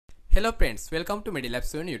Hello friends, welcome to MEDI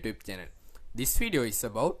YouTube channel. This video is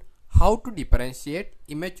about how to differentiate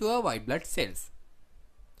immature white blood cells.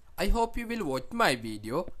 I hope you will watch my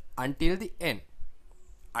video until the end.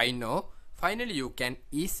 I know finally you can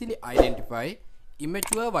easily identify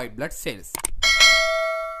immature white blood cells.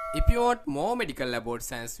 If you want more medical laboratory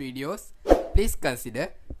science videos, please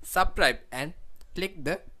consider subscribe and click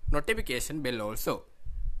the notification bell also.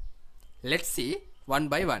 Let's see one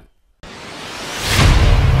by one.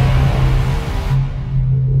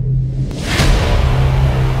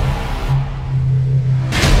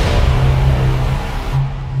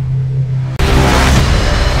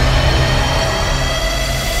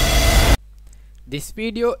 This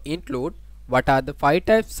video includes what are the 5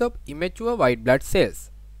 types of immature white blood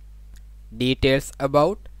cells, details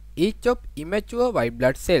about each of immature white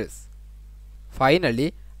blood cells.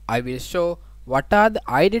 Finally, I will show what are the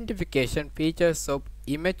identification features of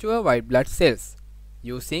immature white blood cells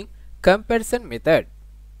using comparison method.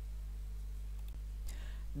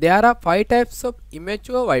 There are 5 types of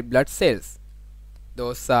immature white blood cells.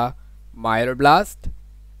 Those are myeloblast,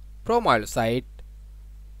 promyelocyte,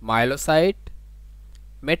 myelocyte,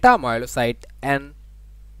 metamyelocyte and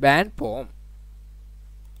band form.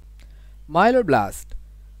 Myeloblast.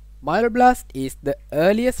 Myeloblast is the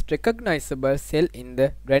earliest recognizable cell in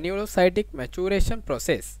the granulocytic maturation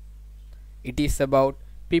process. It is about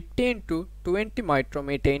 15 to 20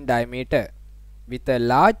 micrometer in diameter with a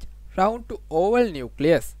large round to oval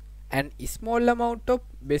nucleus and a small amount of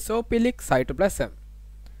basophilic cytoplasm.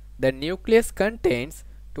 The nucleus contains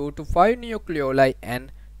 2 to 5 nucleoli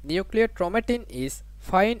and nuclear chromatin is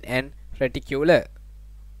fine and reticular.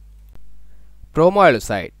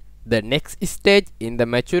 Promyelocyte. The next stage in the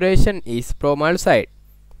maturation is promyelocyte,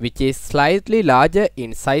 which is slightly larger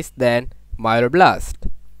in size than myeloblast.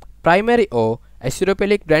 Primary or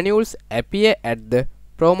eosinophilic granules appear at the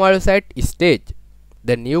promyelocyte stage.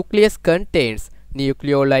 The nucleus contains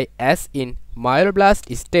nucleoli as in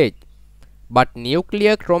myeloblast stage, but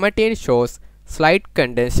nuclear chromatin shows slight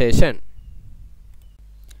condensation.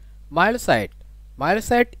 Myelocyte.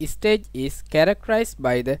 Myelocyte stage is characterized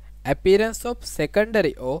by the appearance of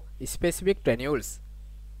secondary or specific granules.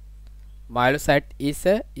 Myelocyte is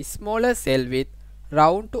a smaller cell with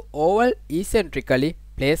round to oval eccentrically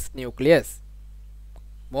placed nucleus.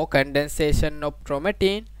 More condensation of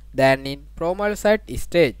chromatin than in promyelocyte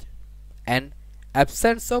stage and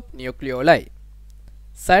absence of nucleoli.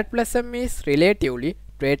 Cytoplasm is relatively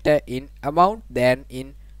greater in amount than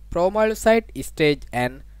in promyelocyte stage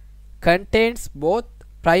and contains both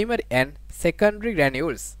primary and secondary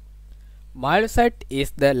granules. Myelocyte is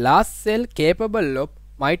the last cell capable of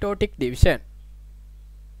mitotic division.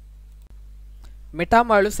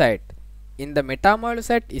 Metamyelocyte. In the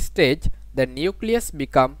metamyelocyte stage, the nucleus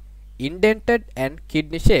becomes indented and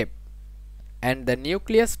kidney shaped, and the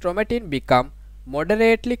nucleus chromatin becomes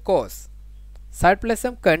moderately coarse.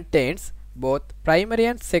 Cytoplasm contains both primary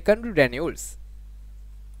and secondary granules.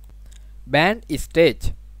 Band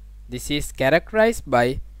stage. This is characterized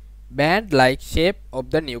by band-like shape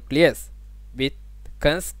of the nucleus with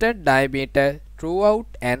constant diameter throughout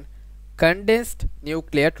and condensed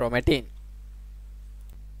nuclear chromatin.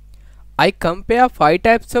 I compare 5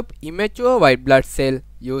 types of immature white blood cell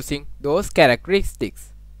using those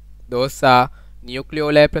characteristics. Those are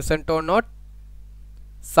nucleoli present or not,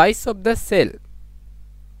 size of the cell,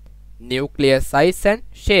 nuclear size and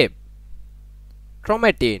shape,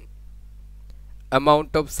 chromatin,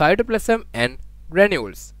 amount of cytoplasm and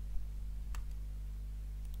granules.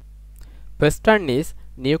 First one is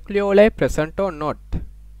nucleoli present or not.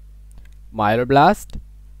 Myeloblast,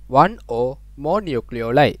 1 or more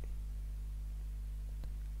nucleoli.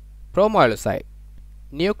 Promyelocyte,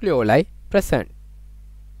 nucleoli present.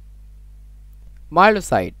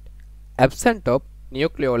 Myelocyte, absent of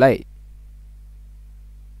nucleoli.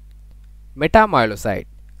 Metamyelocyte,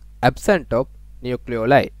 absent of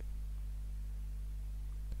nucleoli.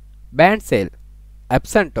 Band cell,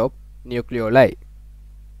 absent of nucleoli.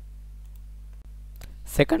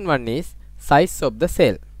 Second one is size of the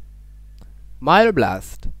cell.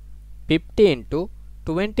 Myeloblast, 15 to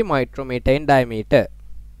 20 micrometer in diameter.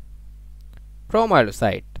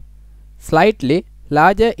 Promyelocyte, slightly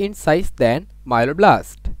larger in size than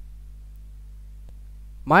myeloblast.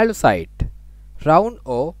 Myelocyte, round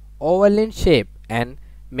or oval in shape and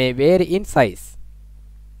may vary in size.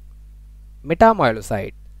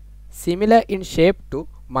 Metamyelocyte, similar in shape to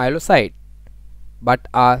myelocyte but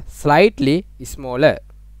are slightly smaller.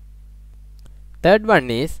 Third one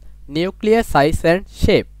is nuclear size and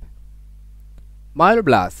shape.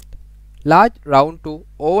 Myeloblast, large round to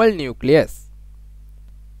oval nucleus.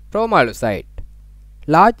 Promyelocyte,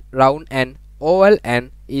 Large, round and oval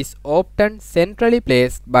and is often centrally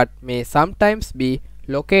placed but may sometimes be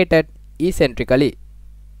located eccentrically.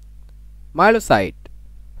 Myelocyte.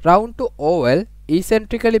 Round to oval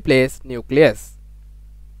eccentrically placed nucleus.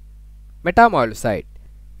 Metamyelocyte.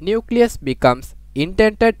 Nucleus becomes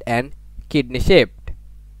indented and kidney shaped.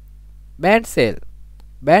 Band cell.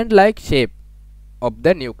 Band like shape of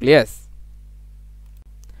the nucleus.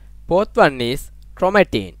 Fourth one is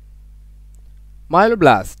chromatin.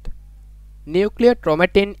 Myeloblast. Nuclear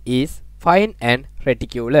chromatin is fine and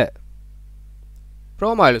reticular.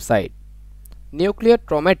 Promyelocyte. Nuclear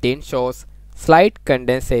chromatin shows slight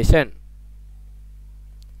condensation.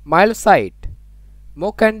 Myelocyte.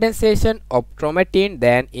 More condensation of chromatin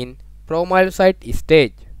than in promyelocyte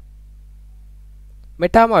stage.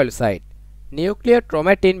 Metamyelocyte. Nuclear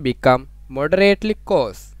chromatin become moderately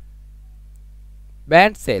coarse.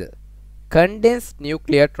 Band cell. Condensed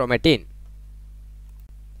nuclear chromatin.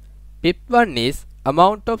 Fifth one is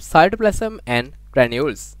amount of cytoplasm and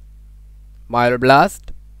granules. Myeloblast.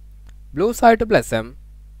 Blue cytoplasm.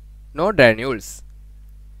 No granules.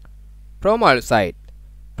 Promyelocyte.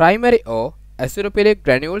 Primary or eosinophilic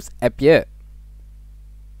granules appear.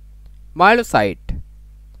 Myelocyte.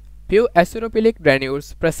 Few eosinophilic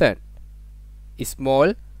granules present.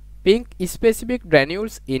 Small pink specific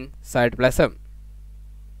granules in cytoplasm.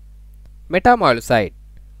 Metamyelocyte.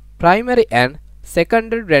 Primary and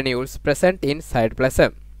secondary granules present in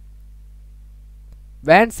cytoplasm.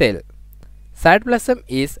 Band cell. Cytoplasm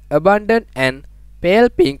is abundant and pale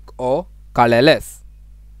pink or colorless.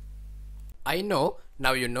 I know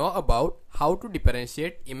now you know about how to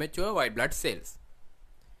differentiate immature white blood cells.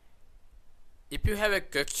 If you have a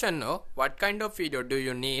question or what kind of video do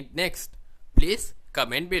you need next, please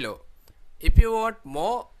comment below. If you want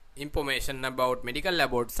more information about medical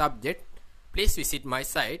lab subject, please visit my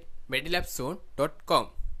site medilabsoon.com.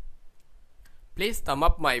 Please thumb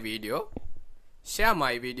up my video, share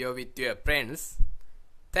my video with your friends.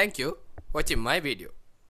 Thank you for watching my video.